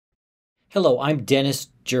Hello, I'm Dennis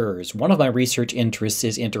Jers. One of my research interests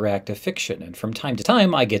is interactive fiction, and from time to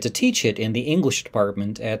time I get to teach it in the English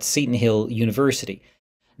department at Seton Hill University.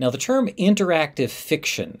 Now, the term interactive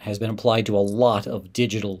fiction has been applied to a lot of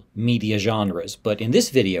digital media genres, but in this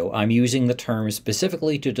video I'm using the term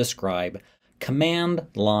specifically to describe command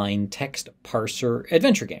line text parser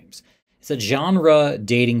adventure games. It's a genre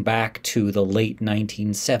dating back to the late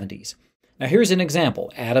 1970s. Now, here's an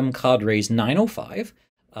example: Adam Cadre's 905.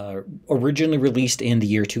 Originally released in the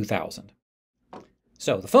year 2000.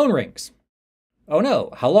 So the phone rings. Oh no,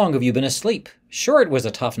 how long have you been asleep? Sure, it was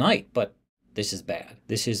a tough night, but this is bad.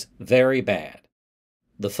 This is very bad.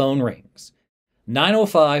 The phone rings.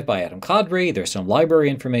 905 by Adam Cadre. There's some library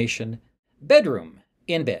information. Bedroom.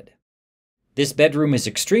 In bed. This bedroom is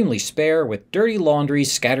extremely spare, with dirty laundry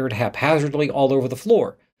scattered haphazardly all over the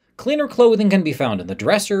floor. Cleaner clothing can be found in the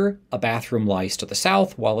dresser, a bathroom lies to the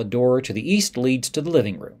south, while a door to the east leads to the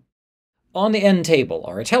living room. On the end table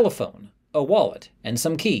are a telephone, a wallet, and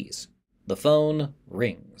some keys. The phone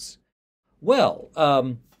rings. Well,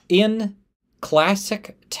 in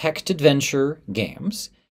classic text-adventure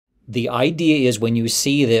games, the idea is when you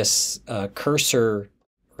see this cursor,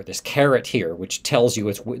 or this caret here, which tells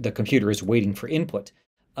you the computer is waiting for input,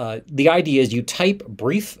 the idea is you type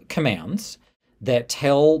brief commands that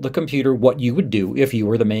tell the computer what you would do if you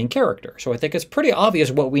were the main character. So I think it's pretty obvious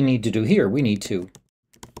what we need to do here. We need to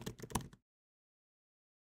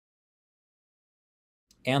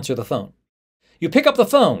answer the phone. You pick up the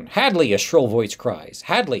phone. Hadley, a shrill voice cries.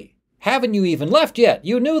 Hadley, haven't you even left yet?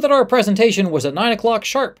 You knew that our presentation was at 9 o'clock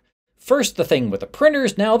sharp. First the thing with the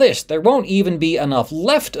printers, now this. There won't even be enough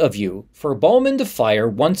left of you for Bowman to fire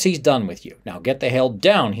once he's done with you. Now get the hell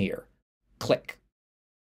down here. Click.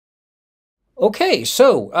 Okay,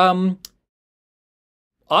 so,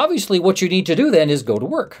 obviously what you need to do then is go to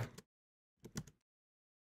work.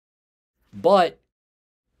 But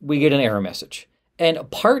we get an error message.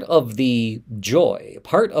 And part of the joy,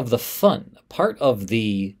 part of the fun, part of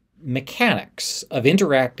the mechanics of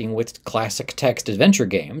interacting with classic text adventure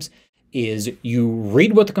games is you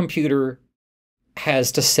read what the computer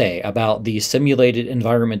has to say about the simulated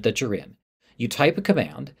environment that you're in. You type a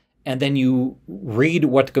command, and then you read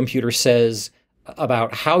what the computer says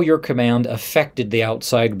about how your command affected the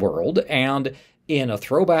outside world, and in a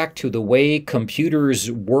throwback to the way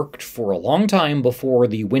computers worked for a long time before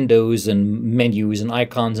the windows and menus and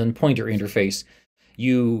icons and pointer interface,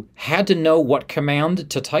 you had to know what command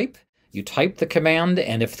to type. You typed the command,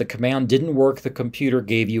 and if the command didn't work, the computer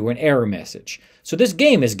gave you an error message. So this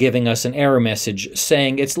game is giving us an error message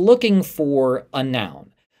saying it's looking for a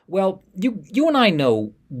noun. Well, you and I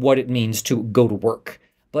know what it means to go to work,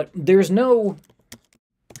 but there's no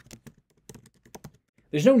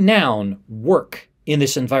noun work in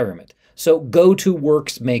this environment. So go to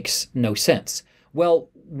works makes no sense. Well,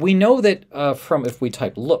 we know that if we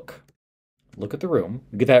type look at the room,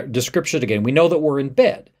 get that description again, we know that we're in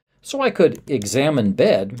bed. So I could examine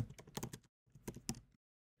bed,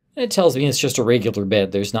 and it tells me it's just a regular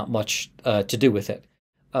bed. There's not much to do with it.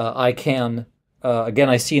 I can, again,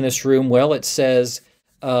 I see in this room, well, it says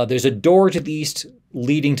there's a door to the east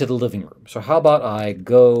leading to the living room. So how about I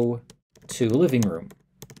go to living room?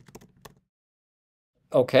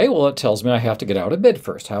 Okay, well, it tells me I have to get out of bed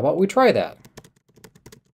first. How about we try that?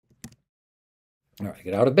 All right,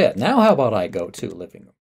 get out of bed. Now how about I go to living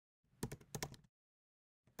room?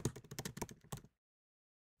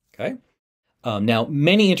 Okay. Now,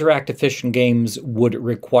 many interactive fiction games would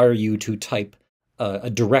require you to type a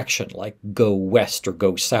direction, like go west or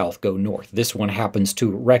go south, go north. This one happens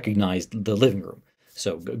to recognize the living room.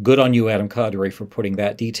 So good on you, Adam Cadre, for putting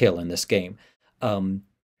that detail in this game.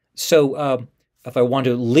 If I want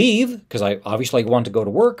to leave, because I obviously want to go to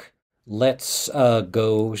work, let's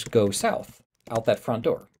go south, out that front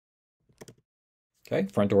door. Okay,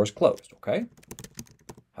 front door is closed, okay?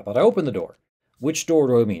 How about I open the door? Which door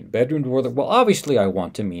do I mean? Bedroom door? Well, obviously I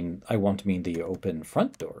want to mean the open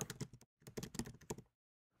front door.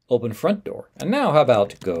 Open front door. And now how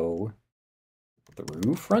about go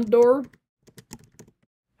through front door?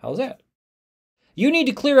 How's that? You need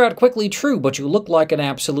to clear out quickly, true, but you look like an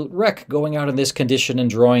absolute wreck. Going out in this condition and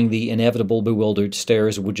drawing the inevitable bewildered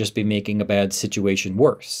stares would just be making a bad situation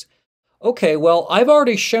worse. Okay, well, I've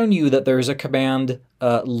already shown you that there's a command,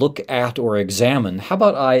 look at or examine. How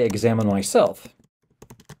about I examine myself?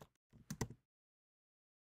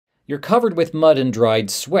 You're covered with mud and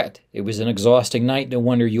dried sweat. It was an exhausting night. No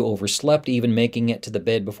wonder you overslept. Even making it to the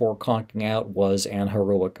bed before conking out was an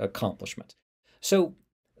heroic accomplishment. So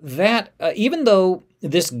that, even though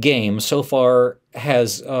this game so far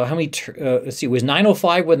has how many? Let's see, it was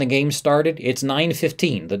 9:05 when the game started. It's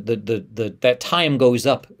 9:15. That time goes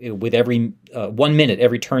up with every 1 minute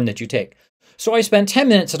every turn that you take. So I spent 10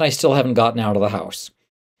 minutes and I still haven't gotten out of the house.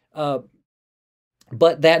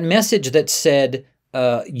 But that message that said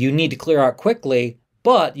you need to clear out quickly,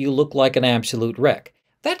 but you look like an absolute wreck,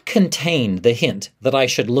 that contained the hint that I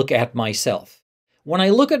should look at myself. When I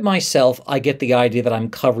look at myself, I get the idea that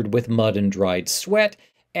I'm covered with mud and dried sweat,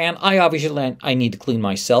 and I need to clean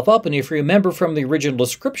myself up. And if you remember from the original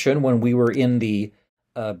description, when we were in the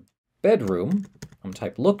bedroom, I'm going to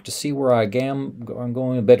type look to see where I am. I'm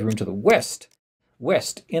going to the bedroom to the west.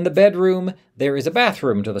 West. In the bedroom, there is a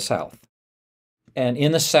bathroom to the south. And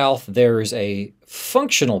in the south, there is a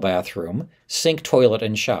functional bathroom, sink, toilet,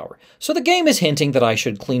 and shower. So the game is hinting that I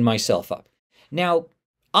should clean myself up. Now,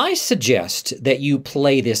 I suggest that you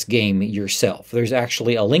play this game yourself. There's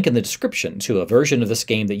actually a link in the description to a version of this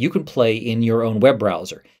game that you can play in your own web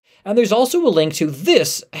browser. And there's also a link to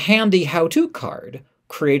this handy how-to card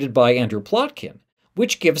created by Andrew Plotkin,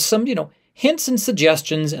 which gives some, hints and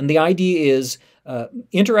suggestions. And the idea is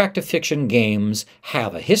interactive fiction games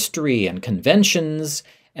have a history and conventions.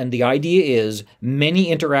 And the idea is many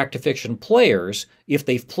interactive fiction players, if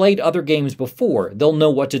they've played other games before, they'll know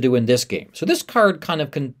what to do in this game. So this card kind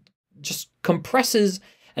of just compresses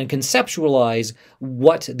and conceptualize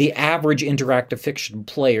what the average interactive fiction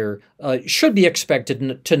player should be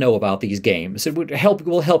expected to know about these games. It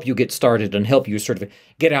will help you get started and help you sort of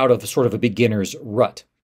get out of sort of a beginner's rut.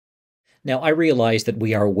 Now, I realize that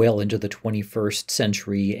we are well into the 21st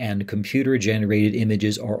century and computer-generated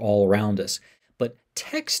images are all around us. But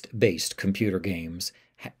text-based computer games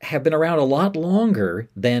have been around a lot longer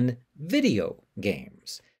than video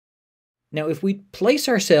games. Now, if we place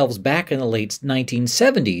ourselves back in the late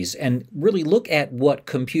 1970s and really look at what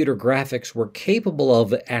computer graphics were capable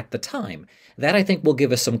of at the time, that I think will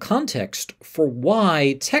give us some context for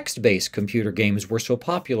why text-based computer games were so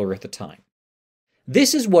popular at the time.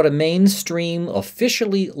 This is what a mainstream,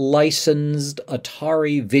 officially licensed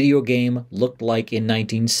Atari video game looked like in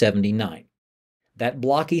 1979. That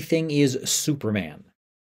blocky thing is Superman.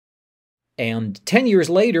 And 10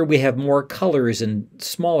 years later, we have more colors and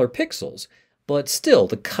smaller pixels, but still,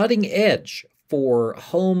 the cutting edge for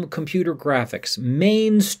home computer graphics,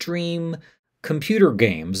 mainstream computer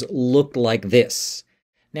games looked like this.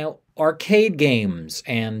 Now, arcade games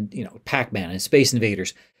and, Pac-Man and Space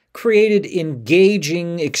Invaders created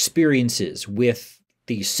engaging experiences with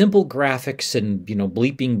the simple graphics and,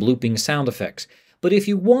 bleeping, blooping sound effects. But if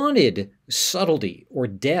you wanted subtlety or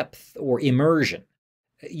depth or immersion,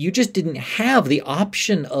 you just didn't have the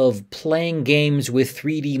option of playing games with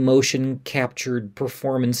 3D motion captured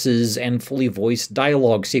performances and fully voiced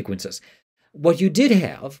dialogue sequences. What you did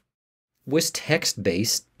have was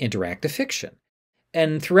text-based interactive fiction.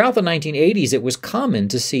 And throughout the 1980s, it was common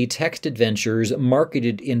to see text adventures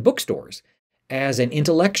marketed in bookstores as an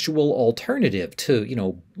intellectual alternative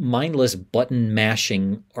to, mindless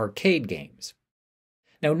button-mashing arcade games.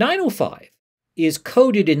 Now, 905 is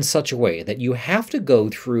coded in such a way that you have to go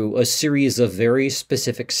through a series of very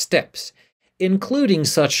specific steps, including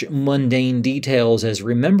such mundane details as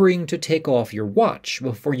remembering to take off your watch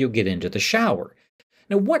before you get into the shower.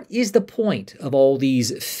 Now, what is the point of all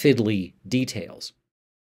these fiddly details?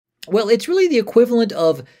 Well, it's really the equivalent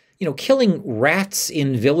of, killing rats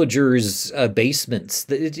in villagers' basements.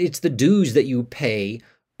 It's the dues that you pay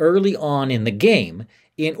early on in the game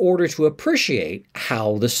in order to appreciate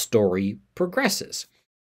how the story progresses.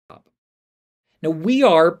 Now, we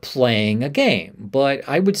are playing a game, but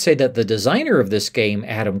I would say that the designer of this game,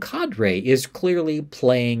 Adam Cadre, is clearly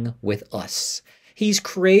playing with us. He's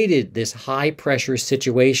created this high-pressure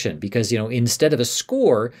situation because, instead of a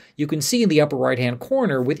score, you can see in the upper right-hand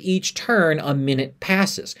corner with each turn a minute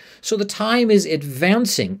passes. So the time is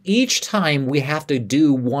advancing. Each time we have to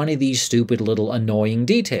do one of these stupid little annoying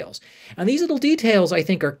details. And these little details, I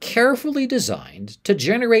think, are carefully designed to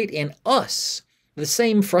generate in us the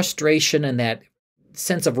same frustration and that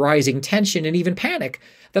sense of rising tension and even panic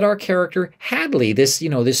that our character Hadley, this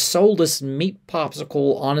soulless meat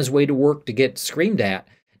popsicle on his way to work to get screamed at,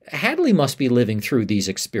 Hadley must be living through these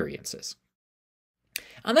experiences.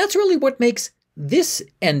 And that's really what makes this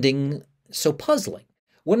ending so puzzling.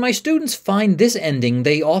 When my students find this ending,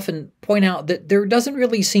 they often point out that there doesn't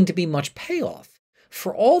really seem to be much payoff.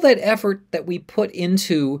 For all that effort that we put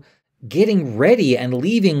into getting ready and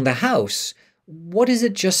leaving the house, what does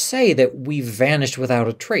it just say that we've vanished without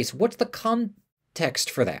a trace? What's the context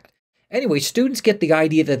for that? Anyway, students get the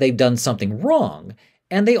idea that they've done something wrong,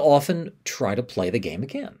 and they often try to play the game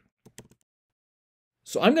again.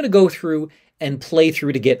 So I'm going to go through and play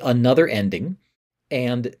through to get another ending,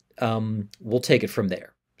 and we'll take it from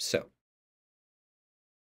there. So.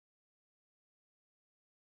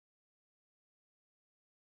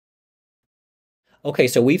 Okay,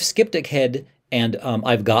 so we've skipped ahead, and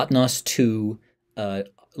I've gotten us to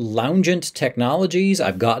Loungent Technologies.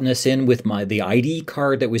 I've gotten us in with the ID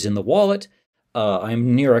card that was in the wallet.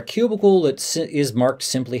 I'm near a cubicle that is marked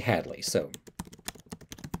simply Hadley. So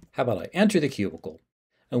how about I enter the cubicle,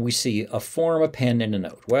 and we see a form, a pen, and a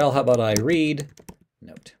note. Well, how about I read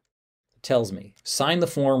note? It tells me, sign the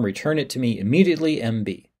form, return it to me immediately,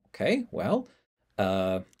 MB. Okay, well,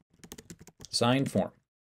 signed form.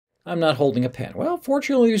 I'm not holding a pen. Well,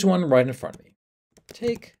 fortunately, there's one right in front of me.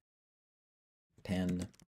 Take pen,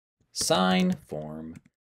 sign form.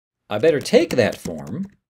 I better take that form.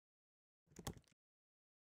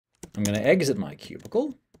 I'm going to exit my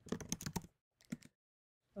cubicle.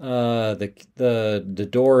 The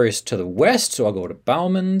door is to the west, so I'll go to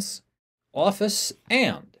Bauman's office,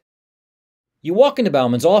 and you walk into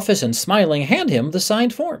Bauman's office and, smiling, hand him the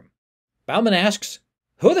signed form. Bauman asks,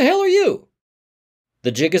 "Who the hell are you?"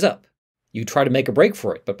 The jig is up. You try to make a break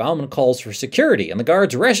for it, but Bauman calls for security, and the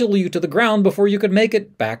guards wrestle you to the ground before you could make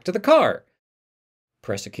it back to the car.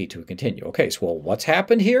 Press a key to continue. Okay, so well, what's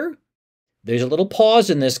happened here? There's a little pause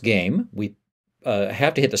in this game. We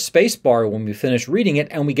have to hit the space bar when we finish reading it,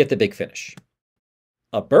 and we get the big finish.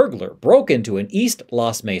 A burglar broke into an East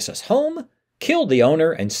Las Mesas home, killed the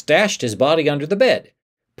owner, and stashed his body under the bed,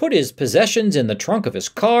 put his possessions in the trunk of his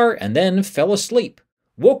car, and then fell asleep.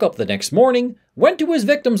 Woke up the next morning, went to his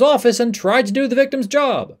victim's office, and tried to do the victim's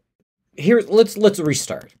job. Here, let's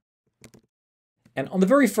restart. And on the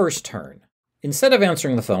very first turn, instead of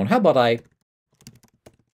answering the phone, how about I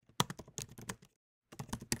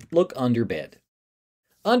look under bed?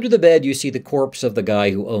 Under the bed, you see the corpse of the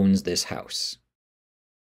guy who owns this house.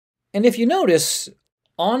 And if you notice,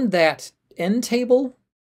 on that end table,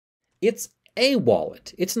 it's a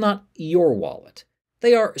wallet. It's not your wallet.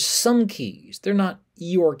 They are some keys. They're not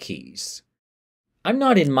your keys. I'm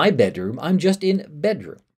not in my bedroom. I'm just in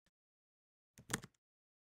bedroom.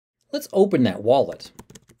 Let's open that wallet.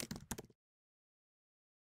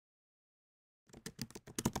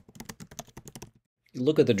 You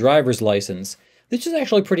look at the driver's license. This is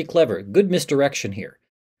actually pretty clever. Good misdirection here.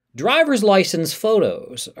 Driver's license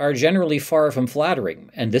photos are generally far from flattering,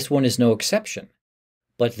 and this one is no exception.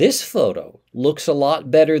 But this photo looks a lot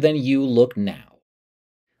better than you look now.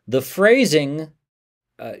 The phrasing,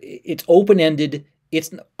 it's open-ended.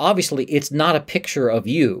 Obviously, it's not a picture of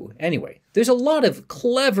you. Anyway, there's a lot of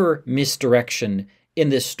clever misdirection in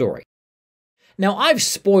this story. Now, I've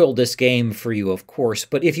spoiled this game for you, of course,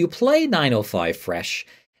 but if you play 905 fresh,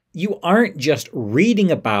 you aren't just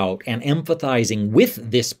reading about and empathizing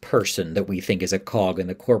with this person that we think is a cog in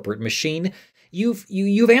the corporate machine. You've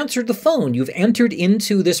answered the phone. You've entered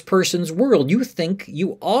into this person's world. You think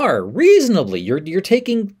you are reasonably. You're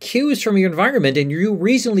taking cues from your environment, and you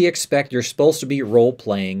reasonably expect you're supposed to be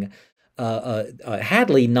role-playing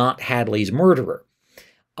Hadley, not Hadley's murderer.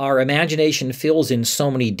 Our imagination fills in so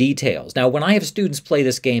many details. Now, when I have students play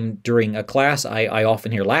this game during a class, I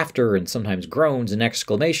often hear laughter and sometimes groans and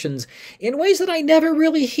exclamations in ways that I never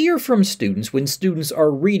really hear from students when students are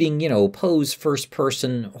reading, Poe's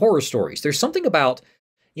first-person horror stories. There's something about,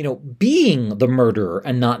 being the murderer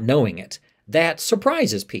and not knowing it that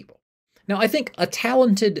surprises people. Now, I think a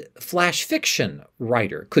talented flash fiction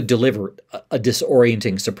writer could deliver a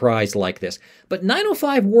disorienting surprise like this, but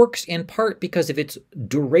 905 works in part because of its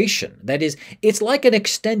duration. That is, it's like an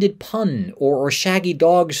extended pun or Shaggy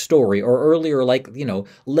Dog story, or earlier like,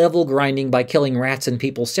 level grinding by killing rats in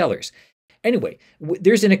people's cellars. Anyway,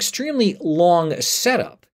 there's an extremely long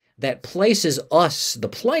setup that places us, the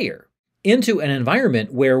player, into an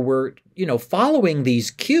environment where we're, following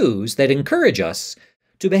these cues that encourage us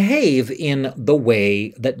to behave in the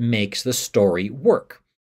way that makes the story work.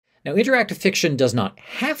 Now, interactive fiction does not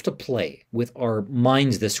have to play with our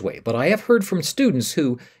minds this way, but I have heard from students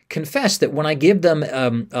who confess that when I give them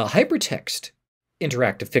a hypertext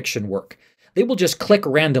interactive fiction work, they will just click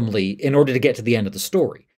randomly in order to get to the end of the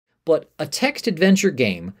story. But a text adventure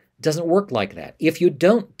game doesn't work like that. If you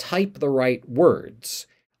don't type the right words,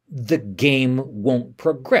 the game won't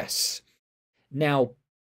progress. Now,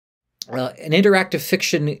 an interactive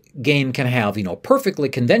fiction game can have, perfectly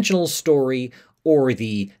conventional story or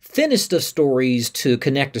the thinnest of stories to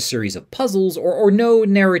connect a series of puzzles or no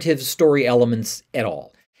narrative story elements at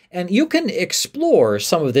all. And you can explore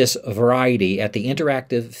some of this variety at the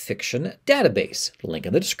Interactive Fiction Database, link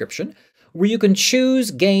in the description, where you can choose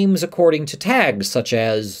games according to tags such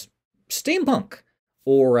as steampunk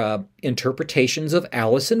or interpretations of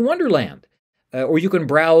Alice in Wonderland. or you can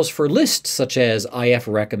browse for lists such as IF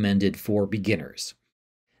recommended for beginners.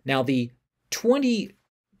 Now, the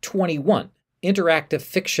 2021 Interactive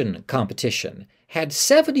Fiction Competition had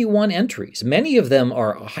 71 entries. Many of them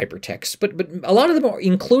are hypertext, but a lot of them, are,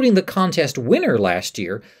 including the contest winner last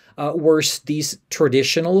year, were these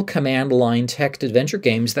traditional command line text adventure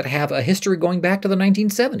games that have a history going back to the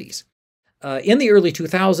 1970s. In the early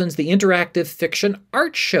 2000s, the Interactive Fiction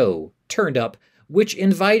Art Show turned up, which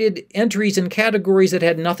invited entries in categories that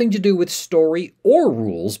had nothing to do with story or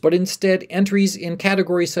rules, but instead entries in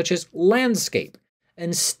categories such as landscape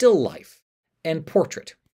and still life and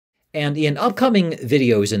portrait. And in upcoming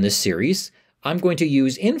videos in this series, I'm going to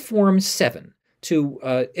use Inform 7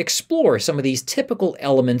 to explore some of these typical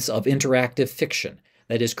elements of interactive fiction.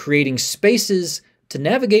 That is, creating spaces to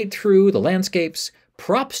navigate through the landscapes,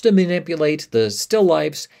 props to manipulate the still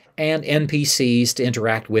lifes, and NPCs to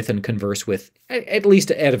interact with and converse with, at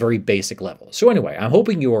least at a very basic level. So anyway, I'm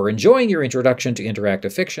hoping you are enjoying your introduction to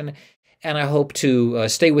interactive fiction, and I hope to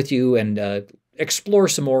stay with you and explore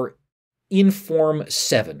some more Inform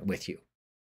 7 with you.